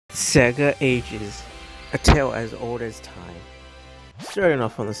Sega Ages, a tale as old as time. Starting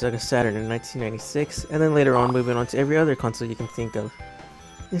off on the Sega Saturn in 1996, and then later on moving on to every other console you can think of.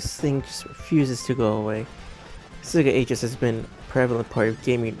 This thing just refuses to go away. Sega Ages has been a prevalent part of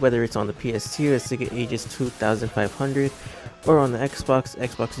gaming, whether it's on the PS2 as Sega Ages 2500, or on the Xbox,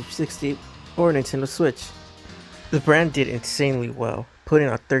 Xbox 360, or Nintendo Switch. The brand did insanely well, putting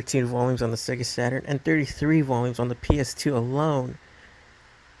out 13 volumes on the Sega Saturn and 33 volumes on the PS2 alone.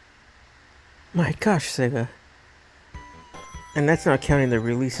 My gosh, Sega. And that's not counting the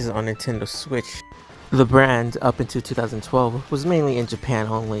releases on Nintendo Switch. The brand, up until 2012, was mainly in Japan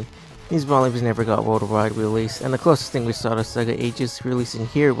only. These volumes never got worldwide release, and the closest thing we saw to Sega Ages releasing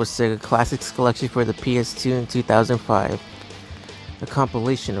here was Sega Classics Collection for the PS2 in 2005. A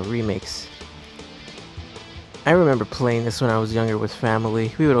compilation of remakes. I remember playing this when I was younger with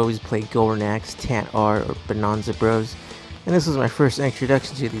family. We would always play Golden Axe, Tant R, or Bonanza Bros, and this was my first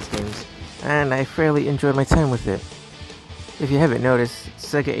introduction to these games, and I fairly enjoyed my time with it. If you haven't noticed,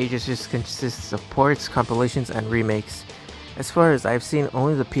 Sega Ages just consists of ports, compilations, and remakes. As far as I've seen,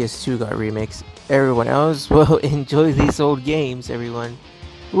 only the PS2 got remakes. Everyone else, well, enjoy these old games, everyone.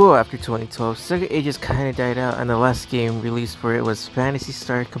 Well, after 2012, Sega Ages kinda died out, and the last game released for it was Phantasy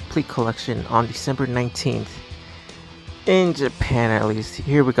Star Complete Collection on December 19th. In Japan, at least.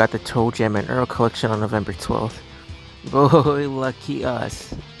 Here we got the Toe Jam and Earl Collection on November 12th. Boy, lucky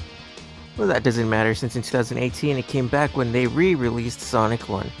us. Well, that doesn't matter, since in 2018 it came back when they re-released Sonic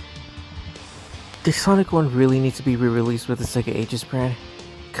 1. Did Sonic 1 really need to be re-released with the Sega Ages brand?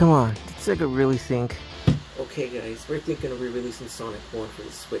 Come on, did Sega really think? Okay guys, we're thinking of re-releasing Sonic 1 for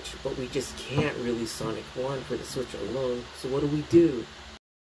the Switch, but we just can't release Sonic 1 for the Switch alone, so what do?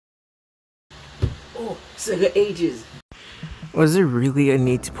 Oh, Sega Ages! Was there really a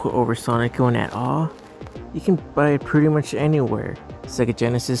need to put over Sonic 1 at all? You can buy it pretty much anywhere. Sega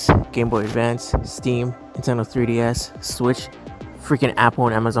Genesis, Game Boy Advance, Steam, Nintendo 3DS, Switch, freaking Apple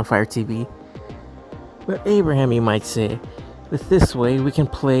and Amazon Fire TV. But Abraham, you might say, with this way we can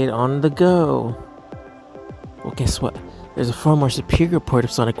play it on the go. Well, guess what? There's a far more superior port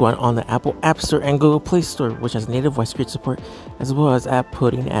of Sonic 1 on the Apple App Store and Google Play Store, which has native voice grid support, as well as app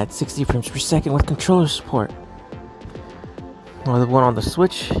putting at 60 frames per second with controller support. While the one on the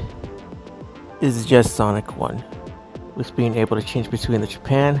Switch is just Sonic 1, with being able to change between the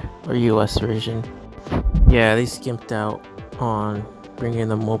Japan or US version. Yeah, they skimped out on bringing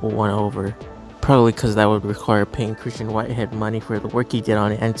the mobile one over, probably because that would require paying Christian Whitehead money for the work he did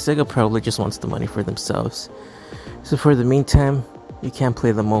on it, and Sega probably just wants the money for themselves. So for the meantime, you can't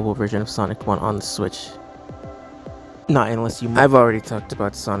play the mobile version of Sonic 1 on the Switch. Not unless you... I've already talked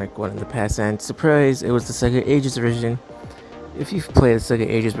about Sonic 1 in the past, and surprise, it was the Sega Ages version. If you've played the Sega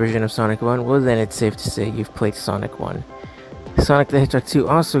Ages version of Sonic 1, well then it's safe to say you've played Sonic 1. Sonic the Hedgehog 2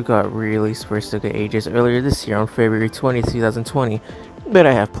 also got re-released for Sega Ages earlier this year on February 20th, 2020, but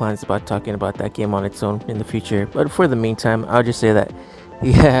I have plans about talking about that game on its own in the future. But for the meantime, I'll just say that,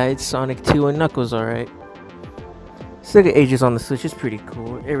 yeah, it's Sonic 2 and Knuckles alright. Sega Ages on the Switch is pretty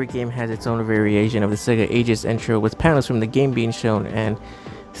cool. Every game has its own variation of the Sega Ages intro with panels from the game being shown, and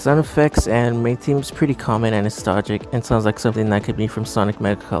sound effects and main theme is pretty common and nostalgic, and sounds like something that could be from Sonic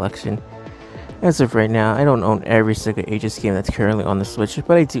Mega Collection. As of right now, I don't own every Sega Ages game that's currently on the Switch,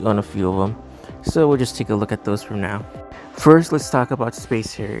 but I do own a few of them, so we'll just take a look at those from now. First, let's talk about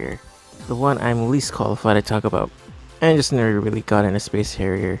Space Harrier, the one I'm least qualified to talk about. I just never really got into Space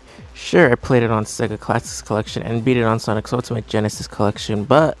Harrier. Sure, I played it on Sega Classics Collection and beat it on Sonic's Ultimate Genesis Collection,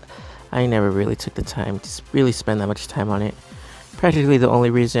 but I never really took the time to really spend that much time on it. Practically the only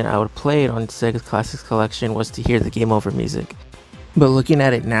reason I would play it on Sega Classics Collection was to hear the game over music. But looking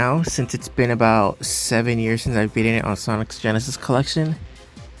at it now, since it's been about 7 years since I've beaten it on Sonic's Genesis Collection,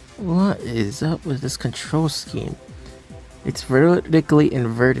 what is up with this control scheme? It's vertically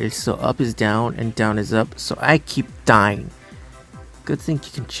inverted, so up is down and down is up, so I keep dying. Good thing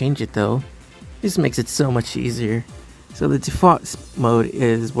you can change it though. This makes it so much easier. So the default mode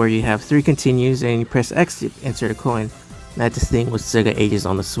is where you have 3 continues and you press X to insert a coin. That's the thing with Sega Ages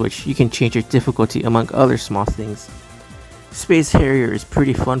on the Switch. You can change your difficulty among other small things. Space Harrier is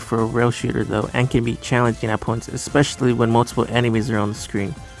pretty fun for a rail shooter though, and can be challenging at points, especially when multiple enemies are on the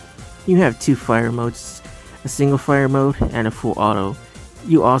screen. You have 2 fire modes, a single fire mode and a full auto.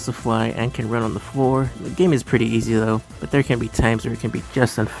 You also fly and can run on the floor. The game is pretty easy though, but there can be times where it can be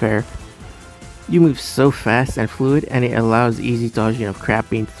just unfair. You move so fast and fluid, and it allows easy dodging of crap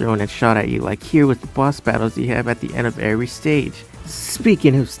being thrown and shot at you, like here with the boss battles you have at the end of every stage.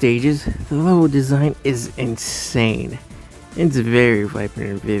 Speaking of stages, the level design is insane. It's very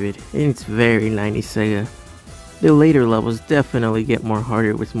vibrant and vivid, and it's very 90s Sega. The later levels definitely get more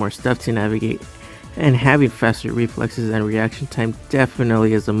harder with more stuff to navigate, and having faster reflexes and reaction time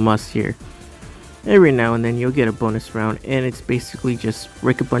definitely is a must here. Every now and then you'll get a bonus round, and it's basically just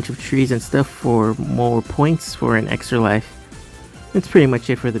break a bunch of trees and stuff for more points for an extra life. That's pretty much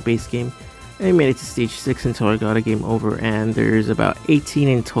it for the base game. I made it to stage 6 until I got a game over, and there's about 18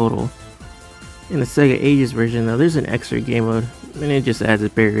 in total. In the Sega Ages version though, there's an extra game mode, and it just adds a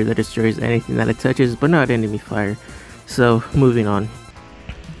barrier that destroys anything that it touches, but not enemy fire. So, moving on.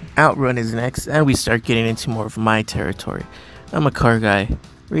 Outrun is next, and we start getting into more of my territory. I'm a car guy.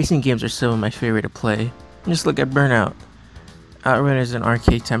 Racing games are some of my favorite to play. Just look at Burnout. Outrun is an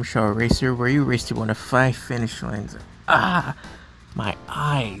arcade time trial racer where you race to one of 5 finish lines. Ah! My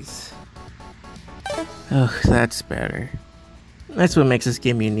eyes. Oh, that's better. That's what makes this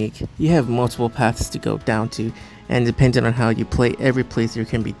game unique. You have multiple paths to go down to, and depending on how you play, every playthrough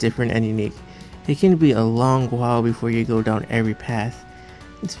can be different and unique. It can be a long while before you go down every path.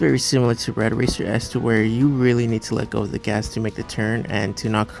 It's very similar to Red Racer as to where you really need to let go of the gas to make the turn and to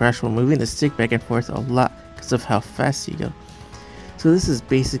not crash while moving the stick back and forth a lot because of how fast you go. So this is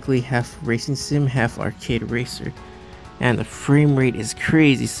basically half racing sim, half arcade racer. And the frame rate is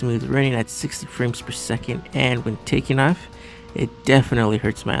crazy smooth, running at 60 frames per second, and when taking off, it definitely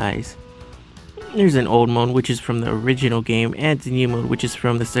hurts my eyes. There's an old mode which is from the original game, and the new mode which is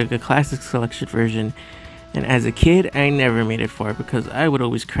from the Sega Classics Collection version. And as a kid, I never made it far because I would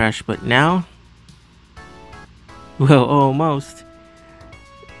always crash, but now, well, almost.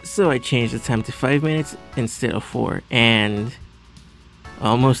 So I changed the time to 5 minutes instead of 4, and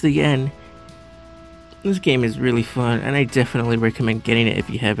almost again. This game is really fun, and I definitely recommend getting it if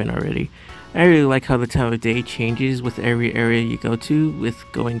you haven't already. I really like how the time of day changes with every area you go to, with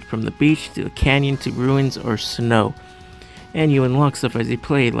going from the beach to a canyon to ruins or snow. And you unlock stuff as you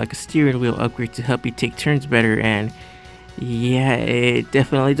play, like a steering wheel upgrade to help you take turns better, and yeah, it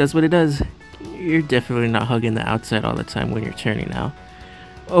definitely does what it does. You're definitely not hugging the outside all the time when you're turning now.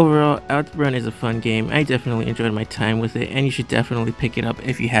 Overall, Outrun is a fun game. I definitely enjoyed my time with it, and you should definitely pick it up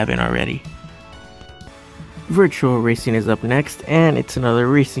if you haven't already. Virtual Racing is up next, and it's another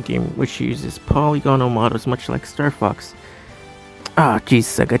racing game which uses polygonal models much like Star Fox. Ah, geez,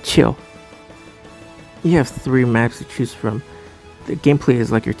 Sega, chill. You have 3 maps to choose from. The gameplay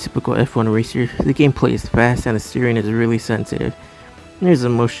is like your typical F1 racer. The gameplay is fast and the steering is really sensitive. There's a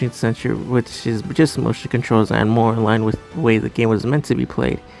motion sensor which is just motion controls and more in line with the way the game was meant to be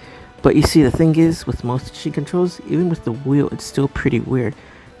played. But you see, the thing is, with motion controls, even with the wheel, it's still pretty weird.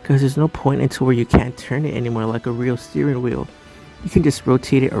 Because there's no point into where you can't turn it anymore like a real steering wheel. You can just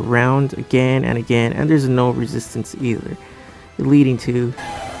rotate it around again and again, and there's no resistance either. Leading to,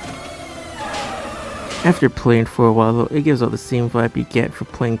 after playing for a while though, it gives all the same vibe you get from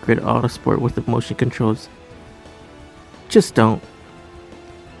playing Grid Autosport with the motion controls. Just don't.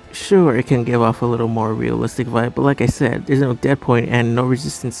 Sure, it can give off a little more realistic vibe, but like I said, there's no dead point and no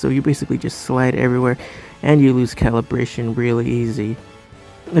resistance, so you basically just slide everywhere and you lose calibration really easy.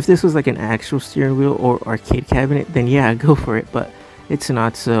 If this was like an actual steering wheel or arcade cabinet, then yeah, go for it, but it's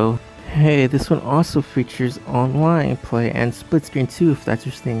not so. Hey, this one also features online play and split screen too if that's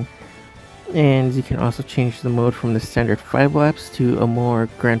your thing. And you can also change the mode from the standard 5 laps to a more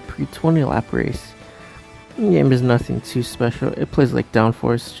Grand Prix 20 lap race. The game is nothing too special, it plays like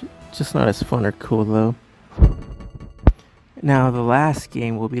Downforce, just not as fun or cool though. Now the last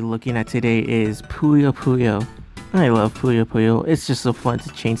game we'll be looking at today is Puyo Puyo. I love Puyo Puyo, it's just so fun to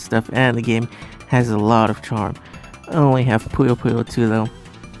change stuff, and the game has a lot of charm. I only have Puyo Puyo 2 though.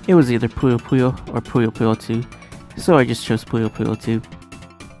 It was either Puyo Puyo or Puyo Puyo 2, so I just chose Puyo Puyo 2.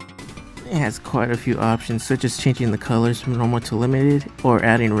 It has quite a few options, such as changing the colors from normal to limited, or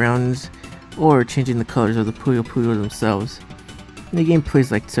adding rounds, or changing the colors of the Puyo Puyo themselves. The game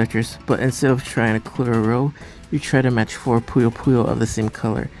plays like Tetris, but instead of trying to clear a row, you try to match 4 Puyo Puyo of the same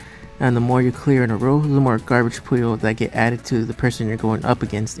color. And the more you clear in a row, the more garbage Puyo that get added to the person you're going up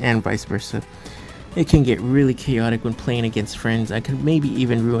against, and vice versa. It can get really chaotic when playing against friends, and can maybe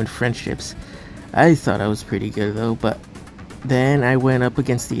even ruin friendships. I thought I was pretty good though, but then I went up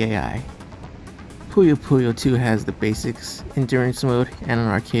against the AI. Puyo Puyo 2 has the basics, endurance mode, and an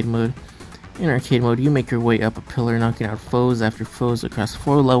arcade mode. In arcade mode, you make your way up a pillar, knocking out foes after foes across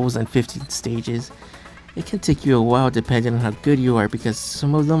 4 levels and 15 stages. It can take you a while depending on how good you are, because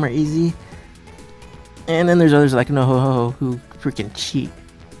some of them are easy, and then there's others like NoHoHo who freaking cheat.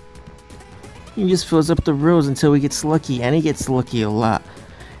 He just fills up the rows until he gets lucky, and he gets lucky a lot.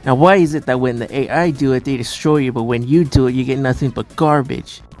 Now why is it that when the AI do it they destroy you, but when you do it you get nothing but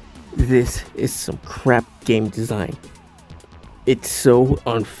garbage? This is some crap game design. It's so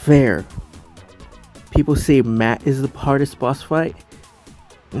unfair. People say Matt is the hardest boss fight.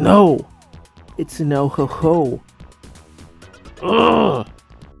 No! It's no ho ho. Ugh!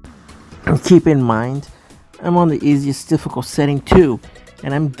 And keep in mind, I'm on the easiest difficult setting too,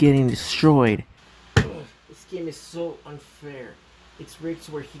 and I'm getting destroyed. This game is so unfair. It's rigged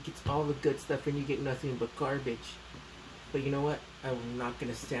where he gets all the good stuff and you get nothing but garbage. But you know what? I'm not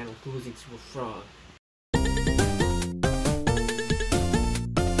gonna stand with losing to a frog.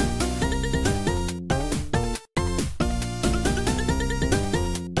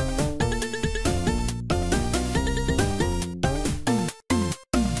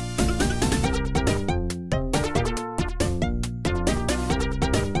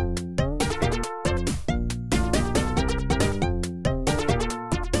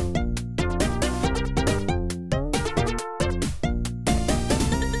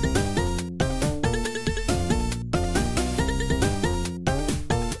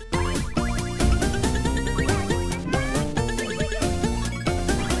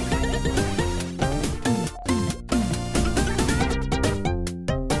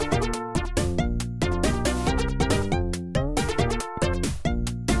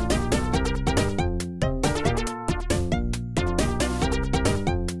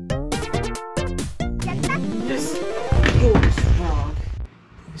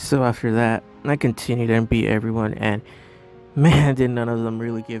 So after that, I continued and beat everyone, and man, did none of them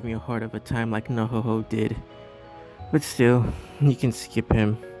really give me a hard of a time like Nohoho did. But still, you can skip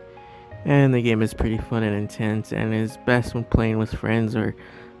him. And the game is pretty fun and intense, and is best when playing with friends or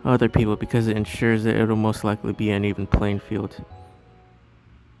other people because it ensures that it'll most likely be an even playing field.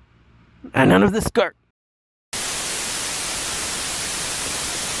 And none of this skirt!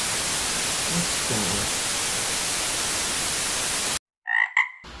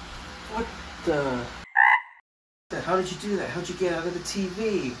 What the? How did you do that? How'd you get out of the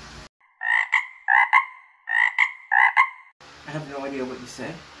TV? I have no idea what you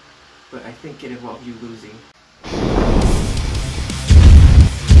said, but I think it involved you losing.